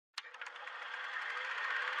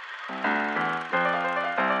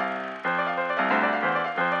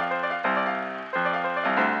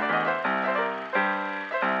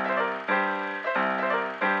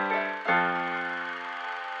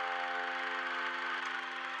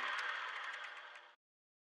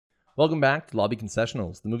Welcome back to Lobby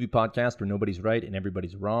Concessionals, the movie podcast where nobody's right and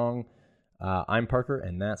everybody's wrong. I'm Parker,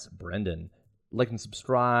 and that's Brendan. Like and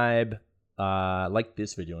subscribe, like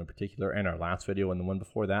this video in particular, and our last video, and the one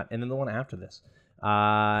before that, and then the one after this.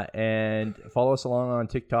 And follow us along on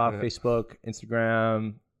TikTok, Facebook,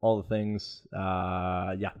 Instagram, all the things.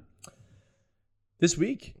 This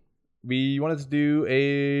week, we wanted to do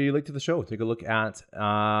a link to the show, take a look at...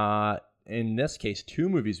 in this case, two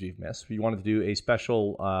movies we've missed. We wanted to do a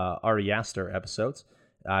special Ari Aster episodes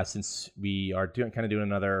since we are doing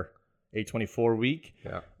another A24 week.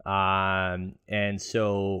 Yeah. And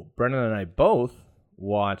so Brendan and I both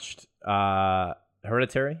watched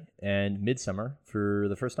Hereditary and Midsommar for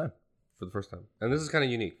the first time. And this is kind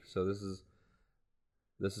of unique. So this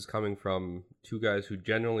is coming from two guys who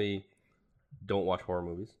generally don't watch horror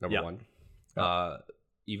movies, number one.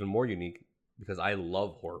 Even more unique, because I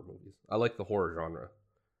love horror movies. I like the horror genre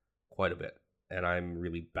quite a bit, and I'm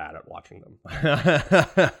really bad at watching them.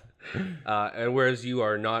 And whereas you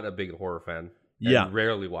are not a big horror fan, and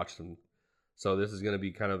rarely watch them, so this is going to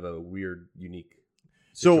be kind of a weird, unique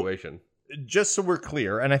situation. So, just so we're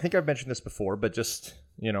clear, and I think I've mentioned this before, but just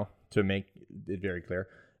to make it very clear,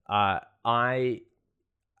 it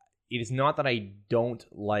is not that I don't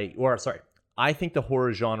like, I think the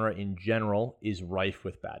horror genre in general is rife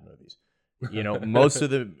with bad movies. Most of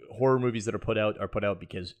the horror movies that are put out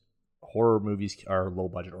because horror movies are low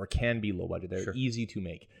budget or can be low budget. They're easy to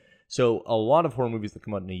make. So a lot of horror movies that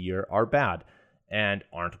come out in a year are bad and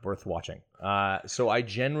aren't worth watching. So I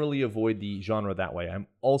generally avoid the genre that way. I'm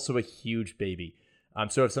also a huge baby.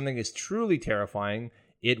 So if something is truly terrifying,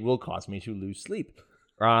 it will cause me to lose sleep.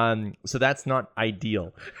 So that's not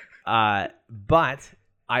ideal. But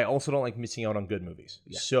I also don't like missing out on good movies.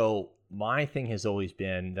 Yeah. So my thing has always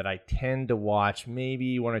been that I tend to watch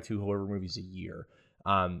maybe one or two horror movies a year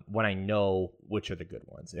when I know which are the good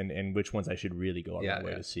ones and which ones I should really go out of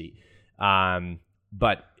my way to see.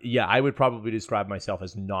 But yeah, I would probably describe myself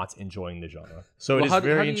as not enjoying the genre. So it is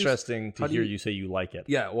very interesting to hear you say you like it.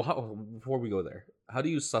 Yeah, well, before we go there, how do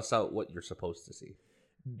you suss out what you're supposed to see?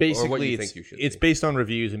 Basically, or what you think you should it's see? Based on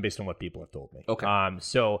reviews and based on what people have told me. Okay.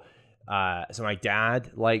 So my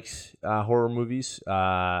dad likes horror movies.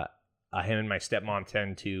 Him and my stepmom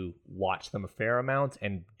tend to watch them a fair amount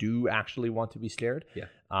and do actually want to be scared. Yeah.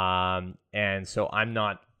 And so I'm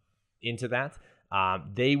not into that.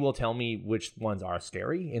 They will tell me which ones are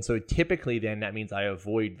scary. And so typically then that means I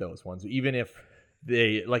avoid those ones. Even if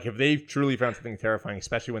they've truly found something terrifying,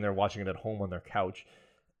 especially when they're watching it at home on their couch,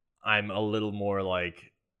 I'm a little more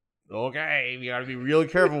like, okay, we gotta be real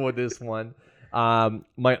careful with this one.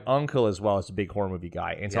 My uncle as well is a big horror movie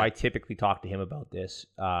guy. And so I typically talk to him about this,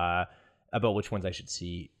 about which ones I should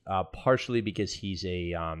see, partially because he's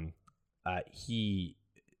he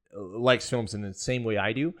likes films in the same way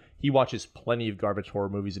I do. He watches plenty of garbage horror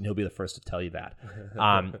movies, and he'll be the first to tell you that.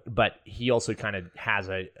 But he also kind of has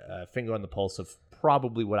a finger on the pulse of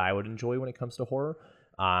probably what I would enjoy when it comes to horror.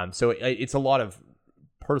 So it's a lot of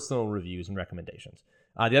personal reviews and recommendations.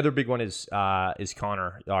 The other big one is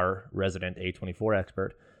Connor, our resident A24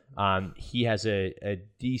 expert. He has a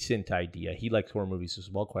decent idea. He likes horror movies as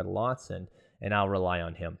well quite a lot, and I'll rely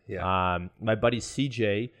on him. Yeah. My buddy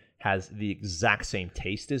CJ has the exact same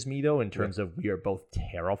taste as me, though, in terms of we are both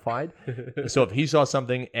terrified. So if he saw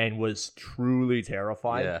something and was truly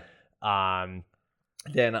terrified,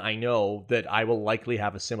 then I know that I will likely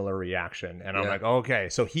have a similar reaction. And I'm like, okay.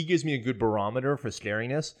 So he gives me a good barometer for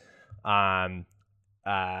scariness.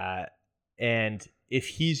 And if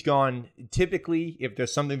he's gone, typically, if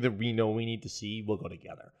there's something that we know we need to see, we'll go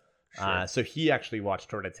together. Sure. So he actually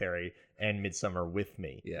watched Hereditary and Midsommar with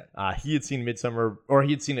me. Yeah. He had seen Midsommar, or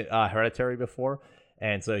he had seen Hereditary before.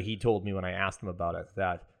 And so he told me when I asked him about it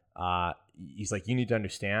that he's like, you need to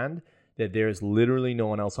understand that there's literally no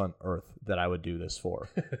one else on earth that I would do this for.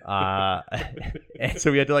 And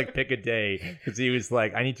so we had to pick a day because he was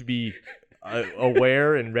like, I need to be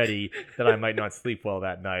aware and ready that I might not sleep well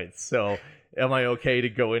that night. So am I okay to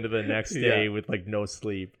go into the next day with no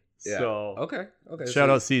sleep? Yeah. So okay.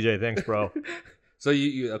 Shout out CJ, thanks, bro. So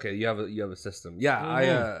you have a system. Yeah,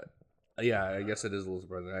 mm-hmm. I guess it is a little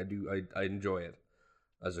surprising. I enjoy it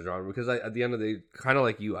as a genre because at the end of the day, kind of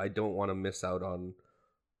like you, I don't want to miss out on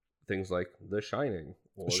things like The Shining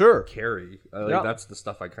or Carrie. That's the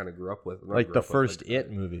stuff I kind of grew up with. Like the first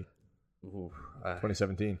It movie.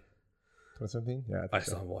 2017. 2017? Yeah. I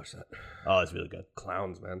still haven't watched that. Oh, it's really good.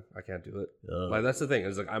 Clowns, man. I can't do it. That's the thing.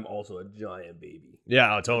 It's I'm also a giant baby.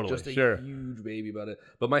 Yeah, totally. Just a huge baby about it.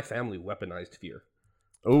 But my family weaponized fear.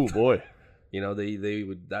 Oh, boy. They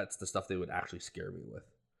would. That's the stuff they would actually scare me with.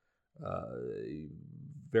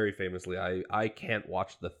 very famously, I can't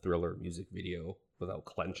watch the Thriller music video without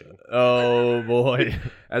clenching. Oh boy.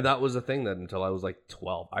 And that was a thing that until I was like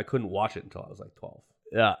 12. I couldn't watch it until I was like 12.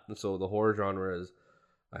 Yeah. And so the horror genre is,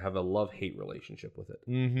 I have a love-hate relationship with it.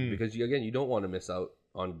 Because you don't want to miss out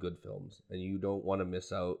on good films, and you don't want to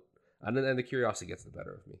miss out, and the curiosity gets the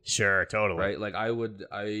better of me. Sure, totally. Right? Like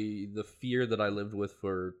the fear that I lived with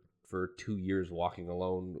for 2 years walking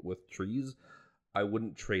alone with trees, I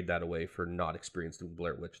wouldn't trade that away for not experiencing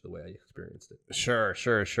Blair Witch the way I experienced it. Sure.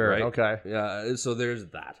 Right? Okay. Yeah. So there's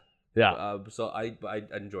that. Yeah. So I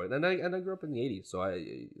enjoy it, and I grew up in the '80s, so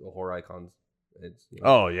horror icons. It's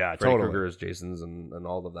Oh yeah, Freddy totally. Krueger's, Jason's, and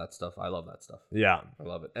all of that stuff. I love that stuff. Yeah. I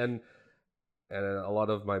love it, and a lot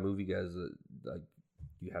of my movie guys.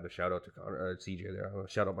 You had a shout out to CJ there. I want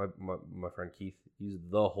to shout out my friend Keith. He's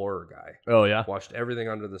the horror guy. Oh yeah. Watched everything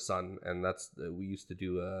under the sun, and that's we used to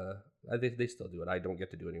do. They still do it. I don't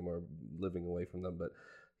get to do it anymore, living away from them. But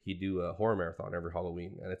he do a horror marathon every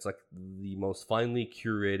Halloween, and it's like the most finely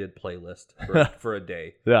curated playlist for a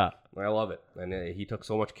day. Yeah. I love it, and he took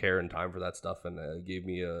so much care and time for that stuff, and gave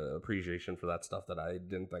me a appreciation for that stuff that I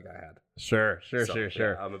didn't think I had. Sure. So,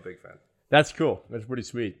 yeah, I'm a big fan. That's cool. That's pretty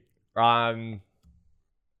sweet.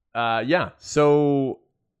 Yeah. So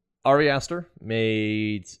Ari Aster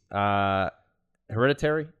made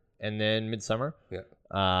Hereditary and then Midsommar. Yeah.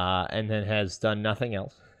 And then has done nothing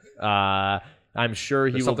else. I'm sure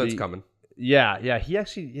he will something's be coming. Yeah.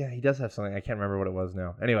 He does have something. I can't remember what it was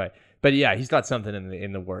now. Anyway, but yeah, he's got something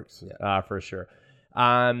in the works. Yeah. For sure.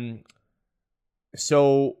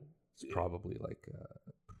 So it's probably like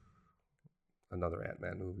another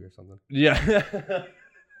Ant-Man movie or something. Yeah.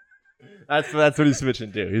 That's what he's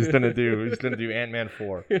switching to. He's gonna do Ant-Man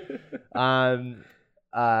 4.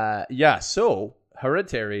 Yeah, so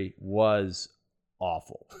Hereditary was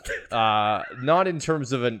awful. Not in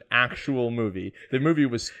terms of an actual movie. The movie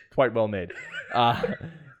was quite well made.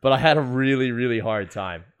 But I had a really, really hard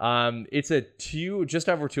time. It's just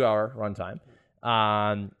over 2 hour runtime.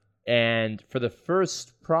 And for the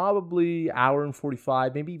first probably hour and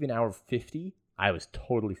 45, maybe even hour 50, I was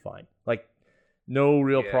totally fine. Like, no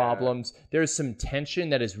real problems. There's some tension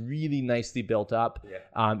that is really nicely built up.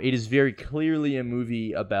 Yeah. It is very clearly a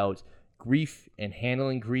movie about grief and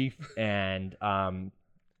handling grief and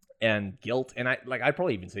guilt. And I'd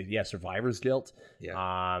probably even say, survivor's guilt.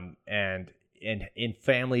 Yeah. And in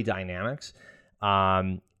family dynamics.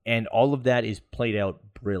 And all of that is played out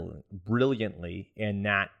brilliantly in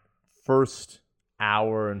that first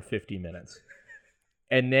hour and 50 minutes.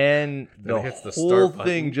 And then the whole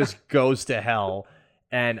thing just goes to hell,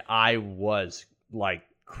 and I was like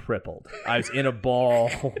crippled. I was in a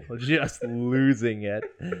ball, just losing it.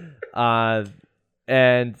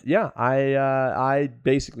 And yeah, I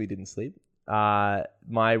basically didn't sleep.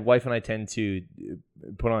 My wife and I tend to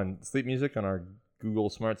put on sleep music on our Google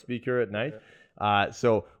smart speaker at night.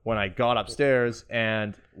 So when I got upstairs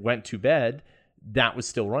and went to bed, that was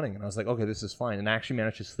still running, and I was like, okay, this is fine. And I actually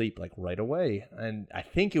managed to sleep like right away. And I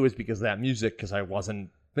think it was because of that music, because I wasn't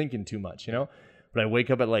thinking too much, But I wake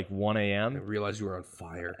up at like 1 a.m. I realized you were on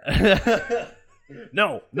fire.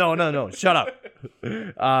 No. Shut up.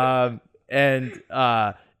 And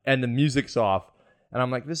the music's off. And I'm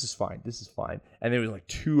like, this is fine. And it was like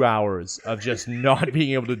 2 hours of just not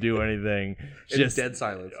being able to do anything. Just dead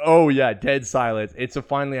silence. Oh yeah, dead silence. So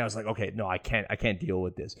finally I was like, okay, no, I can't deal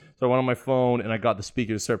with this. So I went on my phone and I got the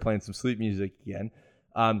speaker to start playing some sleep music again.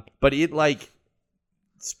 But it like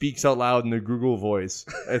speaks out loud in the Google voice.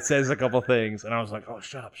 It says a couple things, and I was like, oh,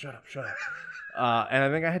 shut up. And I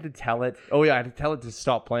think I had to tell it. Oh yeah, I had to tell it to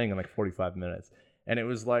stop playing in like 45 minutes. And it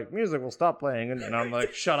was like, music will stop playing, and I'm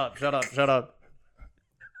like, shut up.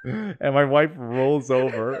 And my wife rolls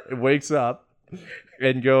over, wakes up,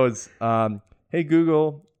 and goes, hey,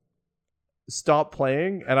 Google, stop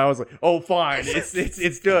playing. And I was like, oh, fine.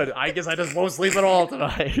 It's good. I guess I just won't sleep at all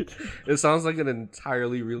tonight. It sounds like an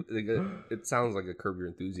entirely real... It sounds like a Curb Your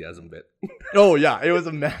Enthusiasm bit. Oh, yeah. It was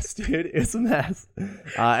a mess, dude. It's a mess.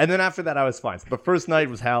 And then after that, I was fine. So the first night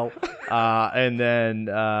was hell. And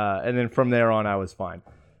then from there on, I was fine.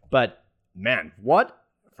 But, man,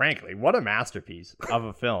 frankly, what a masterpiece of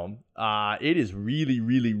a film. It is really,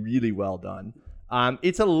 really, really well done.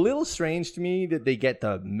 It's a little strange to me that they get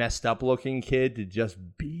the messed up looking kid to just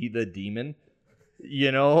be the demon.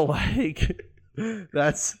 Like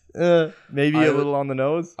that's maybe a little on the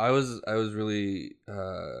nose. I was really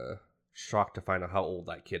shocked to find out how old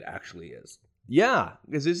that kid actually is. Yeah,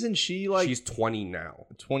 because isn't she like... She's 20 now.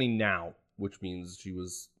 20 now. Which means she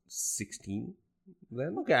was 16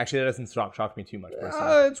 then? Okay, actually that doesn't shock me too much.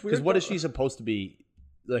 It's weird. Because what is she supposed to be?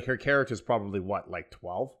 Like her character's probably what, like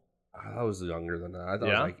 12? I was younger than that. I thought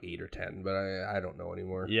I was like 8 or 10, but I don't know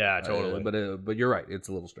anymore. Yeah, totally. But you're right. It's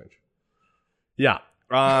a little strange. Yeah.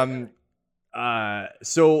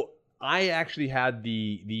 So I actually had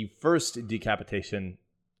the first decapitation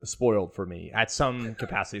spoiled for me at some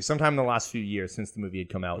capacity, sometime in the last few years since the movie had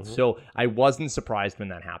come out. So I wasn't surprised when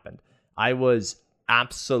that happened. I was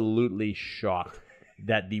absolutely shocked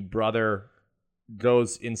that the brother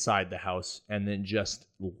goes inside the house and then just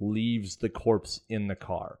leaves the corpse in the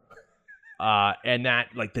car. And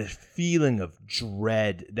that, like, the feeling of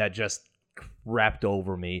dread that just crept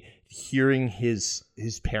over me, hearing his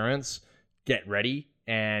parents get ready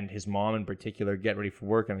and his mom in particular get ready for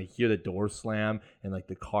work, and I hear the door slam and like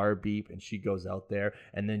the car beep, and she goes out there,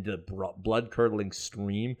 and then the blood-curdling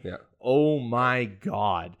scream. Yeah. Oh my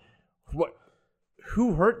God. What?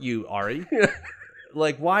 Who hurt you, Ari?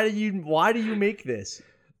 Like, why do you make this?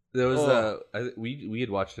 There was we had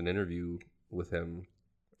watched an interview with him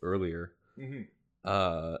earlier, and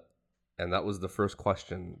that was the first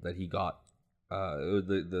question that he got.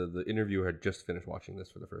 The interviewer had just finished watching this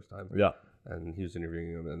for the first time. Yeah, and he was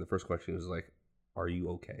interviewing him, and the first question was like, "Are you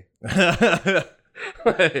okay?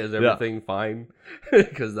 Is everything fine?"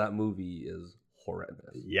 Because that movie is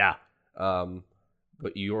horrendous. Yeah.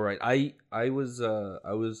 But you're right. I was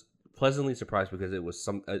pleasantly surprised because it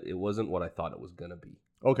wasn't what I thought it was gonna be.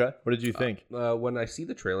 Okay. What did you think? When I see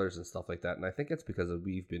the trailers and stuff like that, and I think it's because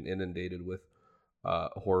we've been inundated with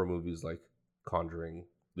horror movies like Conjuring,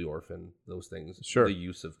 The Orphan, those things. Sure. The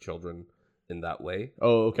use of children in that way.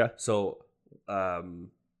 Oh, okay. So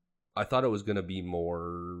I thought it was gonna be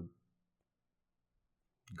more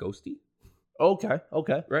ghosty. Okay.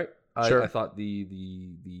 Right. Sure. I thought the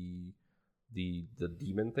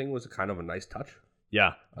demon thing was kind of a nice touch.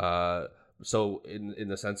 Yeah. So in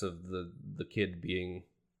the sense of the kid being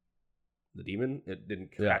the demon, it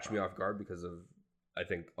didn't catch me off guard because of, I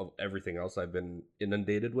think, of everything else I've been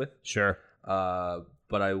inundated with. Sure.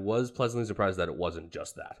 But I was pleasantly surprised that it wasn't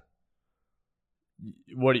just that.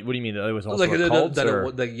 What do you mean? That it was also like a cult?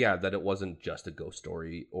 That it wasn't just a ghost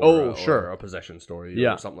story or a possession story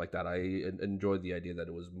or something like that. I enjoyed the idea that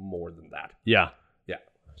it was more than that. Yeah. Yeah.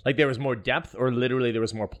 Like there was more depth, or literally there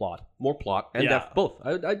was more plot? More plot and depth, both.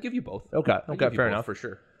 I'd give you both. Okay, fair enough. For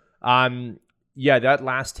sure. Yeah, that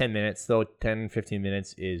last 10 minutes, though, 10, 15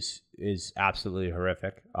 minutes is absolutely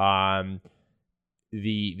horrific.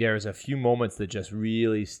 There's a few moments that just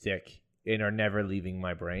really stick and are never leaving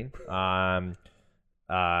my brain.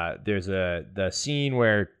 There's the scene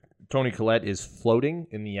where Toni Collette is floating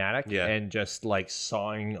in the attic and just like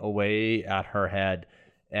sawing away at her head.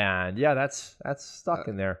 And yeah, that's stuck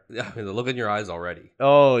in there. Yeah, I mean, the look in your eyes already.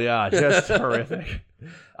 Oh yeah, just horrific.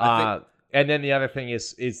 And then the other thing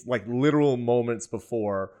is like literal moments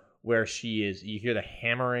before where you hear the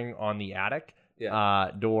hammering on the attic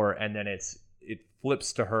door, and then it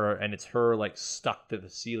flips to her, and it's her like stuck to the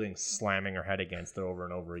ceiling, slamming her head against it over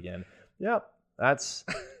and over again. Yep, that's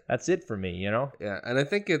it for me, you know. Yeah, and I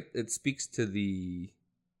think it speaks to the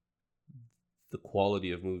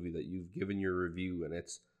quality of movie that you've given your review, and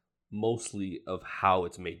it's mostly of how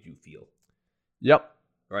it's made you feel. Yep.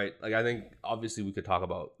 Right? Like, I think obviously we could talk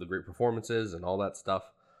about the great performances and all that stuff,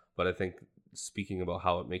 but I think speaking about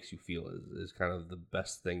how it makes you feel is kind of the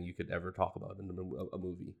best thing you could ever talk about in a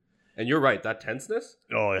movie. And you're right, that tenseness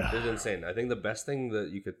is insane. I think the best thing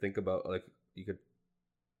that you could think about, like,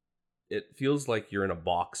 it feels like you're in a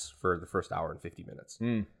box for the first hour and 50 minutes.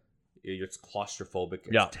 It's claustrophobic,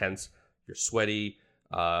 it's tense, you're sweaty,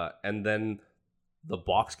 and then the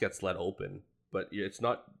box gets let open, but it's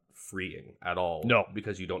not freeing at all. No.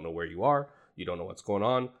 Because you don't know where you are, you don't know what's going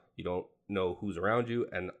on, you don't know who's around you,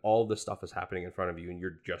 and all this stuff is happening in front of you, and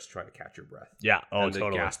you're just trying to catch your breath. Yeah. Oh, and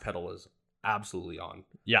totally. The gas pedal is absolutely on.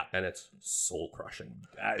 Yeah. And it's soul crushing.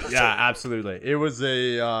 Yeah, absolutely. It was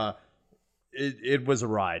it was a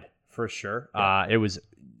ride for sure. Yeah. It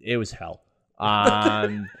was hell.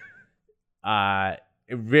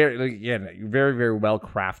 Very very well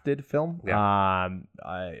crafted film. Yeah.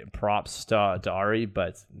 Props to Ari,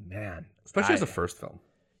 but man, especially as a first film.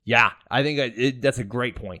 Yeah, I think that's a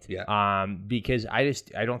great point. Yeah. Because I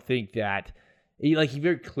don't think that he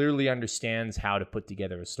very clearly understands how to put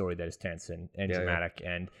together a story that is tense and dramatic.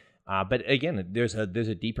 Yeah. And but again, there's a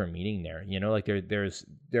deeper meaning there. You know, like there's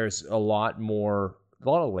a lot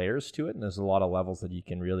of layers to it, and there's a lot of levels that you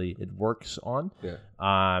can really it works on. Yeah.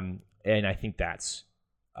 And I think that's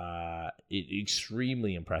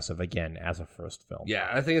extremely impressive again as a first film. Yeah,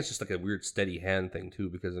 I think it's just like a weird steady hand thing too,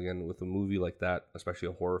 because again, with a movie like that, especially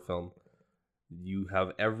a horror film, you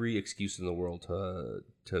have every excuse in the world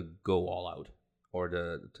to go all out or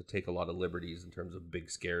to take a lot of liberties in terms of big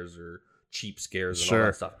scares or cheap scares and all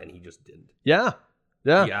that stuff, and he just didn't. Yeah,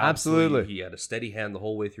 absolutely. He had a steady hand the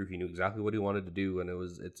whole way through. He knew exactly what he wanted to do, and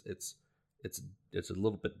it's a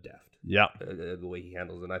little bit deft. Yeah, the way he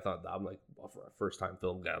handles it. And I thought, I'm like, well, for a first time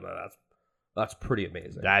film guy, that's pretty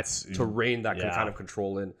amazing. That's to rein that kind of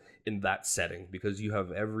control in that setting, because you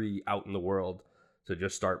have every out in the world to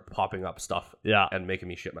just start popping up stuff and making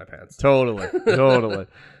me shit my pants. Totally.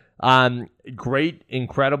 Great,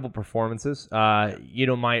 incredible performances.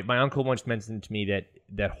 My uncle once mentioned to me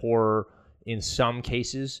that horror in some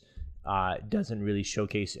cases doesn't really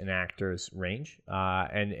showcase an actor's range.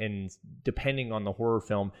 And depending on the horror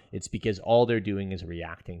film, it's because all they're doing is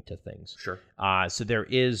reacting to things. Sure. So there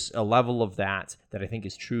is a level of that I think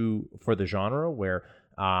is true for the genre, where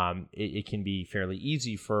it can be fairly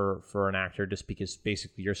easy for an actor, just because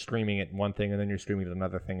basically you're screaming at one thing and then you're screaming at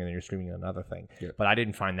another thing and then you're screaming at another thing. Yeah. But I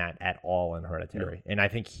didn't find that at all in Hereditary. Yeah. And I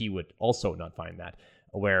think he would also not find that,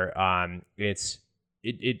 where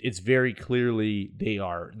it's very clearly they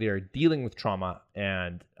are dealing with trauma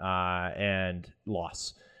and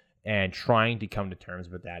loss, and trying to come to terms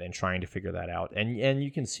with that and trying to figure that out. And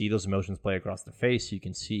you can see those emotions play across the face. You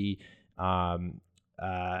can see how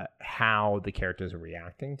the characters are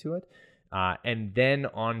reacting to it. And then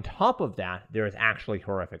on top of that, there is actually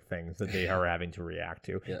horrific things that they are having to react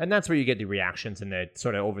to. Yeah. And that's where you get the reactions and the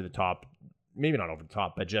sort of over the top, maybe not over the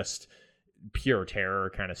top, but just pure terror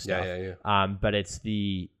kind of stuff. Yeah. But it's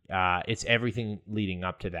it's everything leading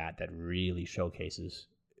up to that really showcases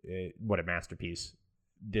what a masterpiece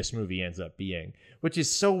this movie ends up being, which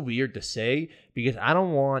is so weird to say, because I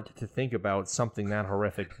don't want to think about something that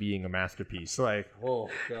horrific being a masterpiece. Like, oh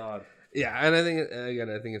God. Yeah, and I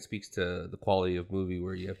think it speaks to the quality of movie,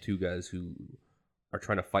 where you have two guys who are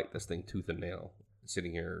trying to fight this thing tooth and nail,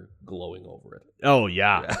 sitting here glowing over it. Oh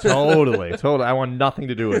yeah. Totally. I want nothing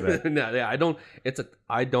to do with it. No, yeah, I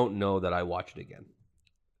don't know that I watch it again.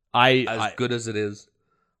 As good as it is,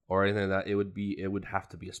 or anything like that, it would have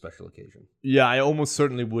to be a special occasion. Yeah, I almost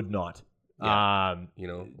certainly would not. Yeah.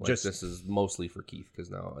 This is mostly for Keith,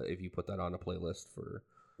 because now if you put that on a playlist for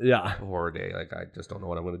horror day, like, I just don't know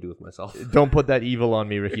what I'm going to do with myself. Don't put that evil on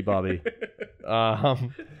me, Ricky Bobby.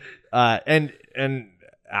 And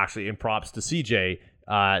actually, in props to CJ,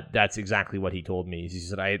 that's exactly what he told me. He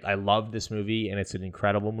said, I love this movie, and it's an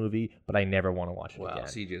incredible movie, but I never want to watch it again. Wow,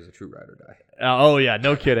 CJ is a true ride or die. Oh yeah,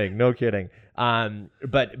 no kidding.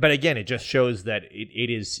 But again, it just shows that it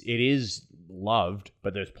is loved,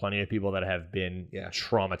 but there's plenty of people that have been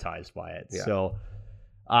traumatized by it. Yeah. So,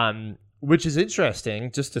 which is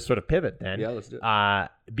interesting, just to sort of pivot then. Yeah, let's do it.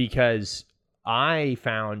 Because I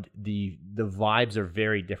found the vibes are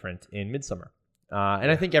very different in Midsommar.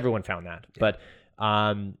 And I think everyone found that. Yeah.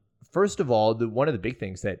 But first of all, one of the big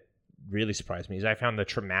things that really surprised me is I found the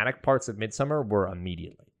traumatic parts of Midsommar were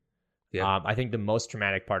immediately. Yeah. I think the most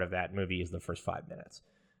traumatic part of that movie is the first 5 minutes.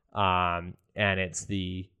 And it's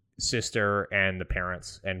the sister and the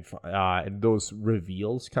parents and those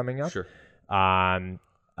reveals coming up. Sure.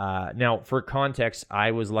 Now, for context,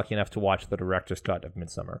 I was lucky enough to watch the director's cut of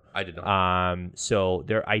Midsommar. I did not. So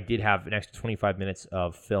I did have an extra 25 minutes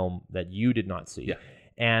of film that you did not see. Yeah.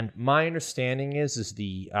 And my understanding is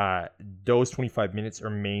those 25 minutes are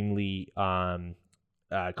mainly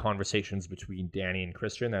conversations between Danny and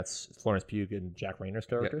Christian. That's Florence Pugh and Jack Rayner's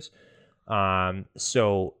characters. Yep.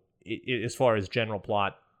 So as far as general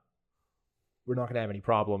plot, we're not going to have any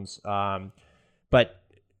problems. But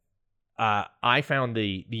I found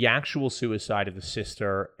the actual suicide of the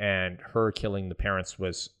sister and her killing the parents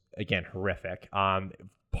was, again, horrific.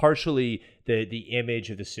 Partially, the image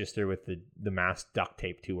of the sister with the mask duct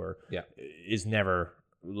taped to her is never,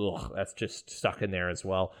 that's just stuck in there as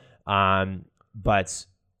well. But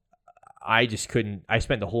I just couldn't, I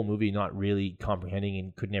spent the whole movie not really comprehending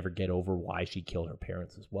and could never get over why she killed her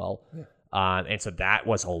parents as well. Yeah. And so that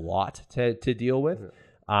was a lot to deal with.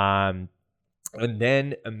 Yeah. And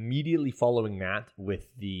then immediately following that, with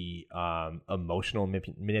the emotional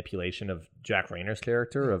manipulation of Jack Rayner's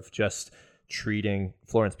character, of just treating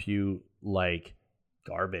Florence Pugh like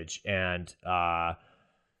garbage, and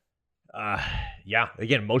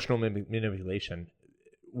again, emotional manipulation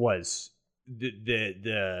was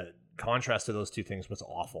the contrast of those two things was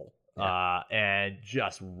awful. And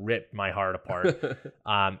just ripped my heart apart.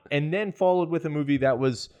 And then followed with a movie that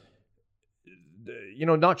was,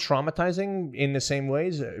 not traumatizing in the same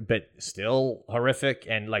ways, but still horrific,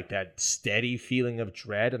 and like that steady feeling of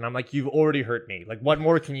dread. And I'm like, you've already hurt me. Like, what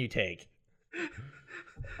more can you take?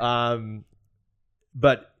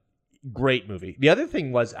 But great movie. The other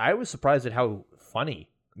thing was, I was surprised at how funny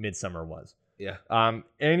Midsommar was. Yeah.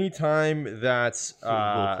 Anytime that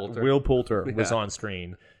Will Poulter was on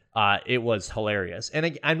screen, it was hilarious.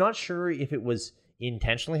 And I'm not sure if it was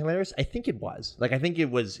intentionally hilarious. I think it was. Like, I think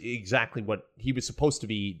it was exactly what he was supposed to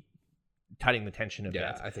be, cutting the tension of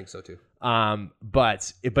that. I think so too.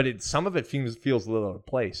 But some of it feels a little out of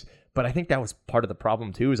place. But I think that was part of the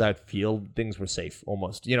problem too, is I'd feel things were safe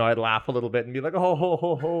almost. I'd laugh a little bit and be like, oh, ho,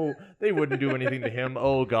 ho, ho, they wouldn't do anything to him.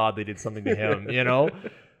 Oh God, they did something to him,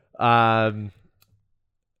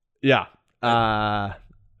 Yeah. I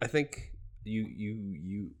think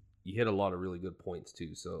you hit a lot of really good points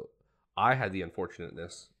too. So I had the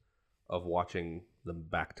unfortunateness of watching them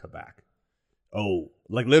back to back. Oh,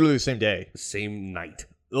 like literally the same day. Same night.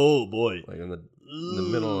 Oh boy. Like in the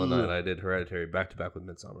middle of the night, I did Hereditary back to back with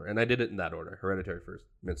Midsommar. And I did it in that order. Hereditary first,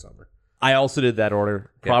 Midsommar. I also did that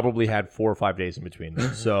order. Probably had 4 or 5 days in between.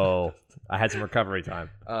 So I had some recovery time.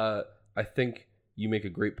 I think you make a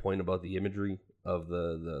great point about the imagery of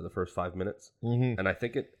the first 5 minutes. Mm-hmm. And I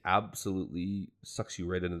think it absolutely sucks you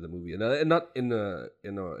right into the movie. And not in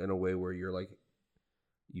a way where you're like,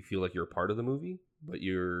 you feel like you're a part of the movie, but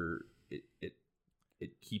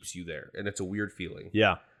it keeps you there, and it's a weird feeling.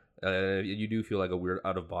 Yeah, you do feel like a weird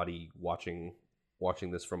out of body watching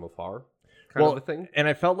this from afar, kind of a thing. And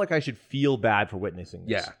I felt like I should feel bad for witnessing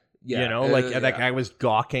this. Yeah. Like I was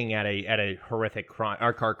gawking at a horrific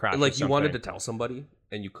car crash. Like you wanted to tell somebody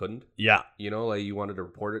and you couldn't. Yeah, like you wanted to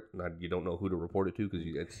report it, and you don't know who to report it to because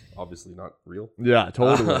it's obviously not real. Yeah,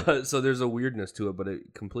 totally. So there's a weirdness to it, but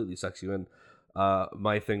it completely sucks you in.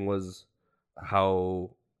 My thing was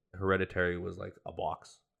how Hereditary was like a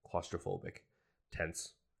box, claustrophobic,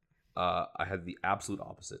 tense. I had the absolute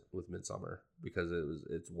opposite with Midsommar because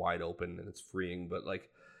it's wide open and it's freeing, but like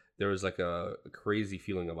there was like a crazy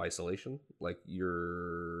feeling of isolation, like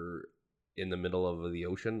you're in the middle of the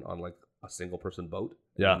ocean on like a single person boat.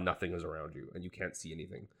 Yeah, and nothing is around you and you can't see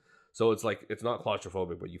anything. So it's like it's not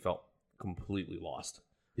claustrophobic, but you felt completely lost.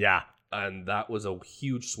 Yeah. And that was a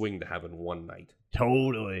huge swing to have in one night.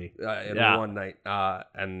 Totally. One night.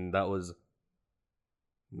 And that was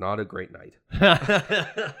not a great night.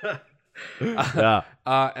 Yeah.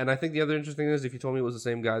 And I think the other interesting thing is if you told me it was the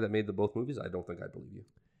same guy that made both movies, I don't think I'd believe you.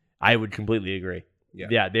 I would completely agree.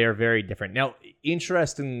 Yeah, they are very different. Now,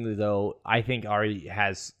 interestingly, though, I think Ari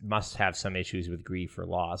must have some issues with grief or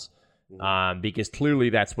loss. Because clearly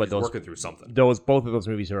that's what He's working through something. Both of those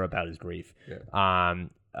movies are about, is grief.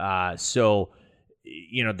 Yeah. So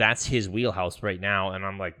that's his wheelhouse right now, and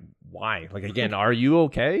I'm like, why? Like, again, are you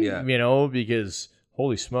okay? Yeah. Because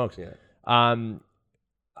holy smokes. Yeah.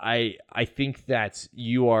 I think that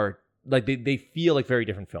you are like they feel like very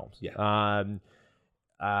different films. Yeah.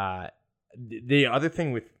 The other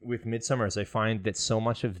thing with Midsommar is I find that so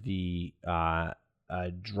much of the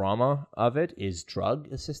drama of it is drug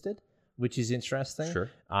assisted, which is interesting. Sure.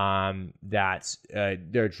 That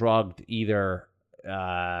they're drugged either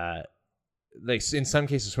like in some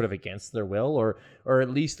cases sort of against their will, or at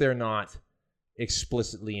least they're not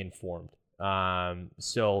explicitly informed.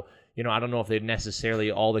 So I don't know if they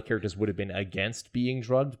necessarily all the characters would have been against being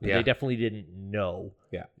drugged, but they definitely didn't know.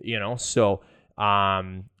 Yeah. So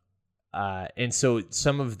and so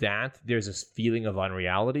some of that, there's this feeling of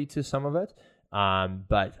unreality to some of it.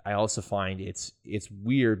 But I also find it's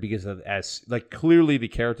weird because as clearly the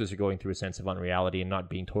characters are going through a sense of unreality and not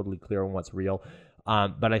being totally clear on what's real.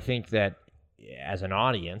 But I think that as an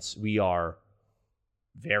audience, we are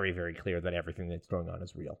very, very clear that everything that's going on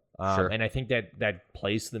is real. Sure. And I think that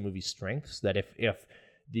plays to the movie's strengths, that if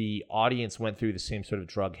the audience went through the same sort of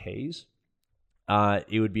drug haze,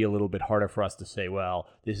 it would be a little bit harder for us to say, well,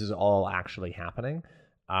 this is all actually happening.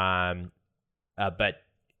 But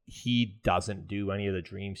he doesn't do any of the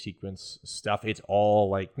dream sequence stuff. It's all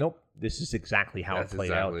like, nope, this is exactly how it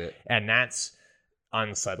played out. And that's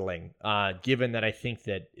unsettling, given that I think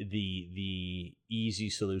that the easy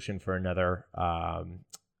solution for another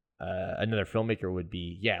filmmaker would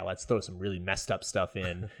be, let's throw some really messed up stuff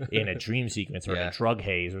in a dream sequence or in a drug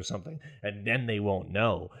haze or something, and then they won't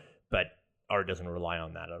know. But Art doesn't rely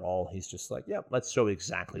on that at all. He's just like, let's show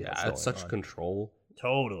exactly what's going on. It's such control.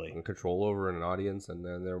 Totally. And control over an audience and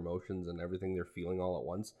then their emotions and everything they're feeling all at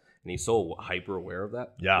once. And he's so hyper aware of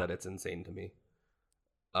that that it's insane to me.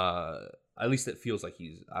 At least it feels like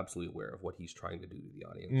he's absolutely aware of what he's trying to do to the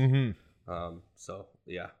audience. Mm-hmm. So,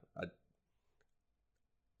 yeah.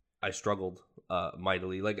 I struggled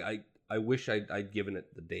mightily. Like, I wish I'd given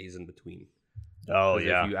it the days in between. Oh,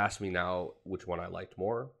 yeah. If you ask me now which one I liked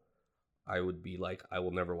more, I would be like, I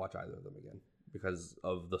will never watch either of them again. Because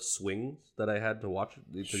of the swings that I had to watch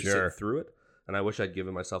to sit through it. And I wish I'd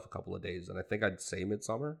given myself a couple of days. And I think I'd say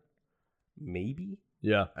Midsommar. Maybe.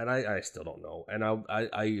 Yeah. And I still don't know. And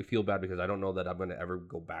I feel bad because I don't know that I'm going to ever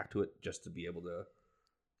go back to it just to be able to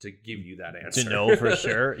to give you that answer. To know for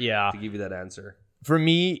sure, yeah. To give you that answer. For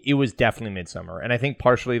me, it was definitely Midsommar. And I think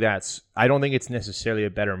partially I don't think it's necessarily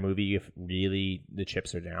a better movie if really the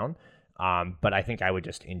chips are down. But I think I would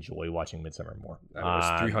just enjoy watching Midsommar more. It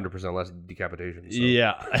was 300% less decapitation. So.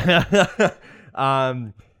 Yeah.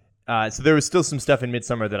 So there was still some stuff in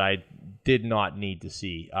Midsommar that I did not need to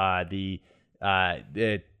see.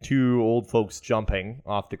 The two old folks jumping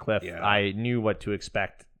off the cliff. Yeah. I knew what to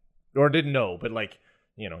expect, or didn't know, but like,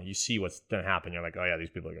 you know, you see what's going to happen. You're like, oh yeah,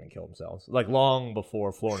 these people are going to kill themselves. Like long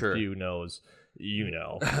before Florence Pugh knows, you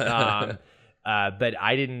know. But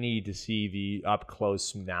I didn't need to see the up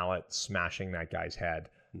close mallet smashing that guy's head.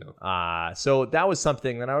 No. So that was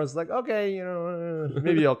something that I was like, okay, you know,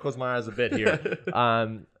 maybe I'll close my eyes a bit here.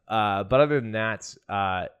 But other than that,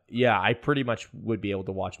 yeah, I pretty much would be able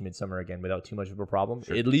to watch Midsommar again without too much of a problem.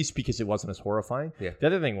 Sure. At least because it wasn't as horrifying. Yeah. The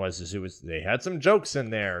other thing was they had some jokes in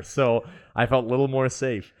there, so I felt a little more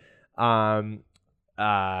safe. But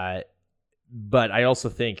I also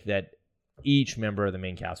think that each member of the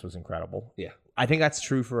main cast was incredible. Yeah, I think that's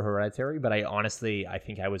true for Hereditary, but I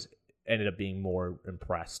think I ended up being more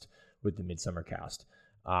impressed with the Midsommar cast.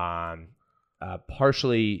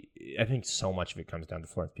 Partially, I think so much of it comes down to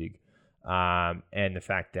Florence Pugh, and the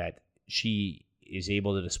fact that she is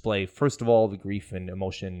able to display, first of all, the grief and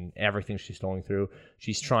emotion, everything she's going through.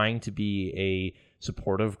 She's trying to be a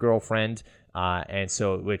supportive girlfriend, and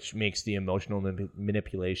so which makes the emotional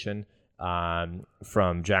manipulation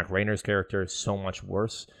from Jack Rayner's character so much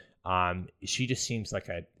worse. She just seems like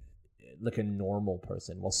a normal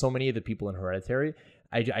person. Well, so many of the people in Hereditary,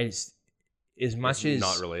 I just, as much as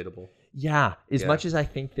not relatable. Yeah, as much as I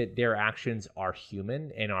think that their actions are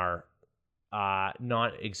human and are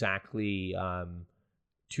not exactly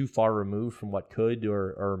too far removed from what could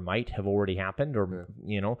or might have already happened, or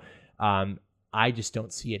you know, I just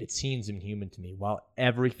don't see it. It seems inhuman to me. While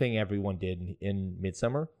everything everyone did in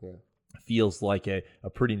Midsommar feels like a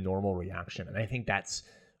pretty normal reaction, and I think that's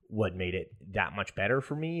what made it that much better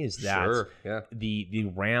for me. Is that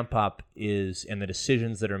the ramp up and the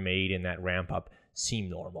decisions that are made in that ramp up seem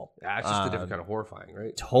normal. Yeah, it's just a different kind of horrifying,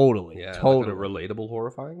 right? Totally. Yeah, totally. Like a relatable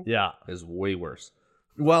horrifying. Yeah, is way worse.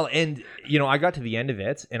 Well, and you know, I got to the end of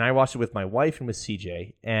it, and I watched it with my wife and with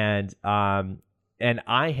CJ, and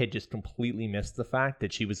I had just completely missed the fact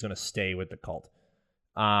that she was going to stay with the cult,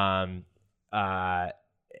 and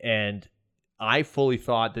I fully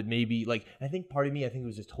thought that maybe, like, I think part of me,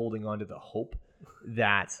 was just holding on to the hope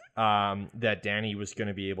that that Danny was going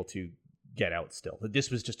to be able to get out still. That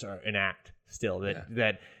this was just an act still.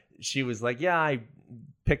 That she was like, yeah, I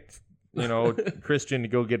picked, you know, Christian to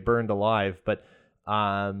go get burned alive, but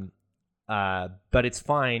it's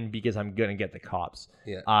fine because I'm going to get the cops.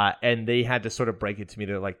 Yeah. And they had to sort of break it to me.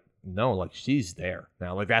 They're like, no, like, she's there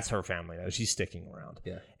now. Like, that's her family now. She's sticking around.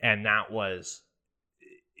 Yeah. And that was,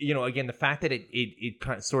 you know, again, the fact that it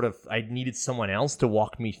kind of sort of, I needed someone else to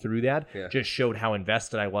walk me through that just showed how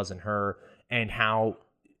invested I was in her and how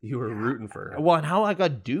you were rooting for her. Well, and how I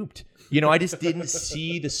got duped. You know, I just didn't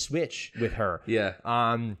see the switch with her. Yeah.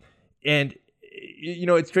 And you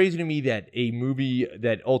know, it's crazy to me that a movie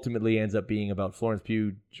that ultimately ends up being about Florence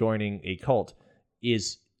Pugh joining a cult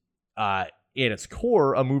is in its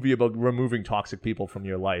core a movie about removing toxic people from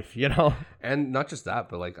your life, you know? And not just that,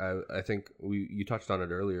 but like I think you touched on it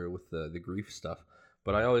earlier with the grief stuff,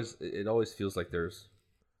 but it always feels like there's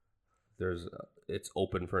it's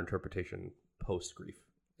open for interpretation post grief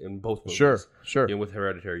in both movies. Sure. You know, with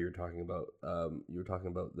Hereditary, you were talking about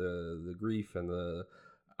the grief and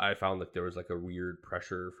I found that there was like a weird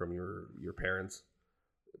pressure from your parents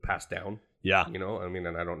passed down. Yeah. You know, I mean,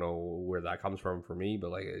 and I don't know where that comes from for me, but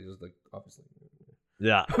like, it's just like, obviously.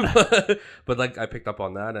 Yeah. But like, I picked up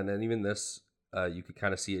on that. And then even this, you could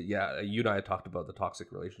kind of see it. Yeah. You and I had talked about the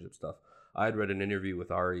toxic relationship stuff. I had read an interview with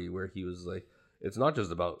Ari where he was like, it's not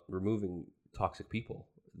just about removing toxic people.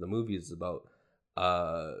 The movie is about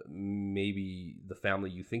maybe the family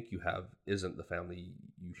you think you have isn't the family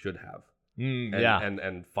you should have.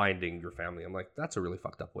 And finding your family. I'm like, that's a really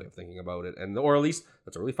fucked up way of thinking about it, or at least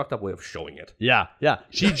that's a really fucked up way of showing it. Yeah.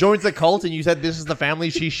 She joins the cult, and you said this is the family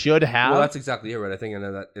she should have. Well, that's exactly it, right? I think, and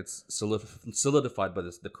then that it's solidified by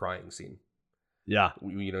the crying scene. Yeah,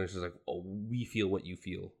 you know, it's just like, oh, we feel what you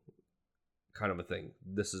feel, kind of a thing.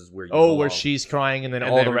 This is where you belong. Where she's crying, and then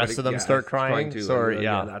all the rest of them start crying too. Sorry,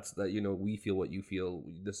 that's that. You know, we feel what you feel.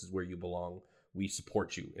 This is where you belong. We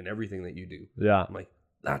support you in everything that you do. Yeah, I'm like,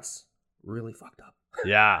 that's really fucked up.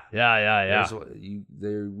 Yeah. There's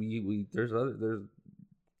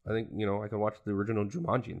I think, you know, I can watch the original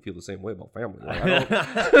Jumanji and feel the same way about family. Like,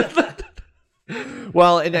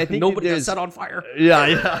 well, and I think nobody is set on fire.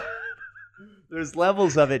 Yeah. There's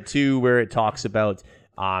levels of it too, where it talks about,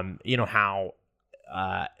 how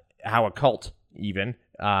a cult even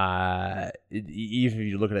if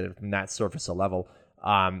you look at it from that surface level,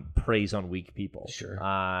 preys on weak people, Sure.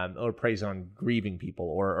 Or preys on grieving people,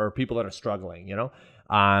 or people that are struggling,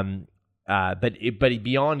 but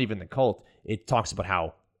beyond even the cult, it talks about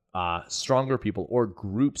how stronger people or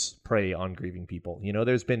groups prey on grieving people.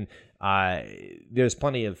 There's been there's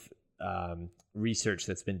plenty of research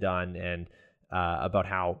that's been done and about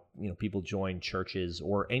how people join churches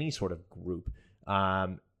or any sort of group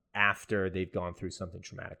after they've gone through something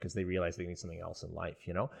traumatic because they realize they need something else in life,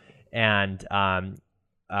 and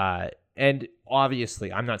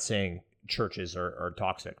obviously I'm not saying churches are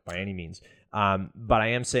toxic by any means, but I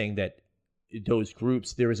am saying that those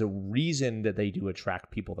groups, there is a reason that they do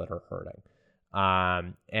attract people that are hurting.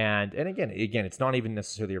 And again, it's not even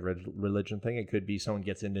necessarily a religion thing. It could be someone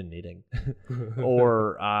gets into knitting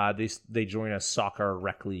or they join a soccer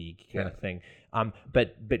rec league kind of thing.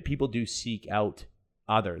 But people do seek out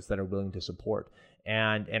others that are willing to support.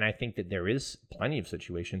 And I think that there is plenty of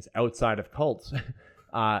situations outside of cults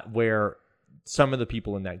where some of the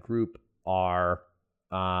people in that group are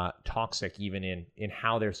toxic even in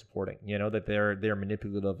how they're supporting, that they're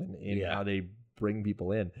manipulative in how they bring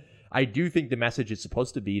people in. I do think the message is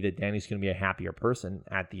supposed to be that Danny's going to be a happier person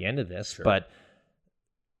at the end of this, sure. But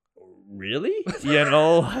really?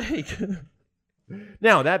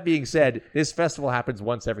 Now, that being said, this festival happens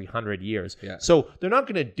once every 100 years. Yeah. So they're not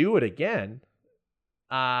going to do it again.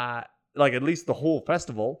 At least the whole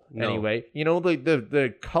festival, anyway.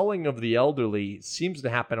 The culling of the elderly seems to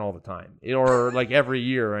happen all the time, or like every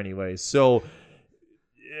year anyway. So,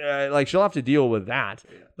 she'll have to deal with that.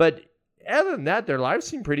 But other than that, their lives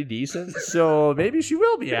seem pretty decent. So maybe she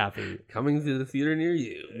will be happy. Coming to the theater near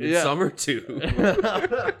you. Midsommar 2.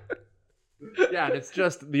 Yeah, and it's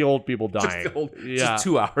just the old people dying. Just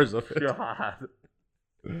 2 hours of it.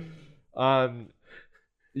 God.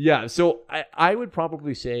 Yeah, so I would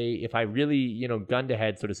probably say, if I really, gun to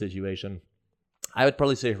head sort of situation, I would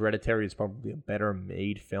probably say Hereditary is probably a better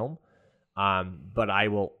made film. But I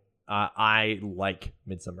like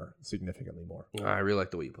Midsommar significantly more. I really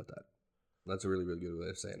like the way you put that. That's a really, really good way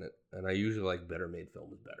of saying it. And I usually like better made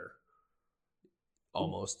film is better.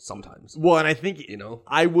 Almost, sometimes. Well, and I think,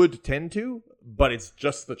 I would tend to, but it's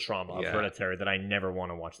just the trauma of Hereditary that I never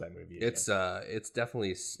want to watch that movie again. It's definitely,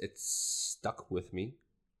 it's stuck with me.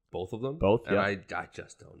 Both of them. Both, and I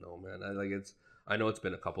just don't know, man. I know it's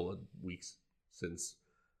been a couple of weeks since,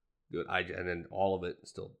 and then all of it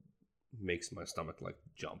still makes my stomach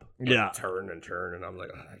jump, turn, and I'm like,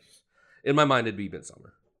 in my mind it'd be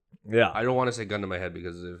Midsommar. Yeah, I don't want to say gun to my head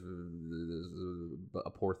because there's a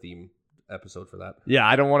poor theme episode for that. Yeah,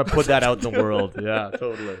 I don't want to put that out in the world. Yeah,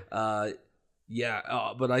 totally.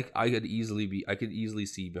 But I could easily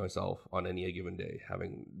see myself on any given day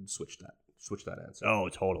having switch that answer. Oh,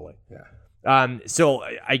 totally. Yeah. So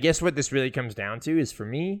I guess what this really comes down to is, for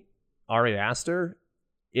me, Ari Aster,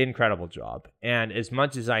 incredible job. And as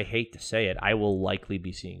much as I hate to say it, I will likely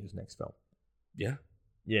be seeing his next film. Yeah.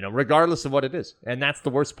 Regardless of what it is. And that's the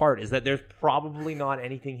worst part, is that there's probably not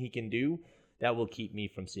anything he can do that will keep me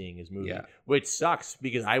from seeing his movie, which sucks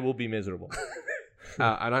because I will be miserable.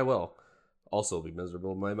 And I will also be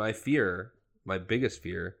miserable. My biggest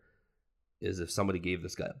fear is if somebody gave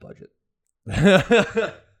this guy a budget.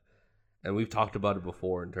 And we've talked about it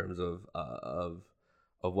before in terms of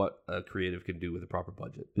what a creative can do with a proper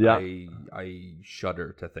budget. Yeah. I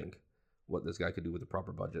shudder to think what this guy could do with a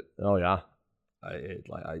proper budget. Oh yeah. I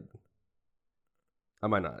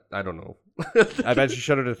might not. I don't know. I bet you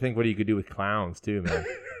shudder to think what he could do with clowns too, man.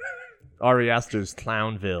 Ari Aster's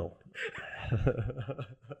Clownville.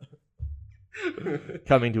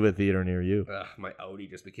 Coming to a theater near you. My Audi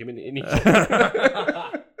just became an innie.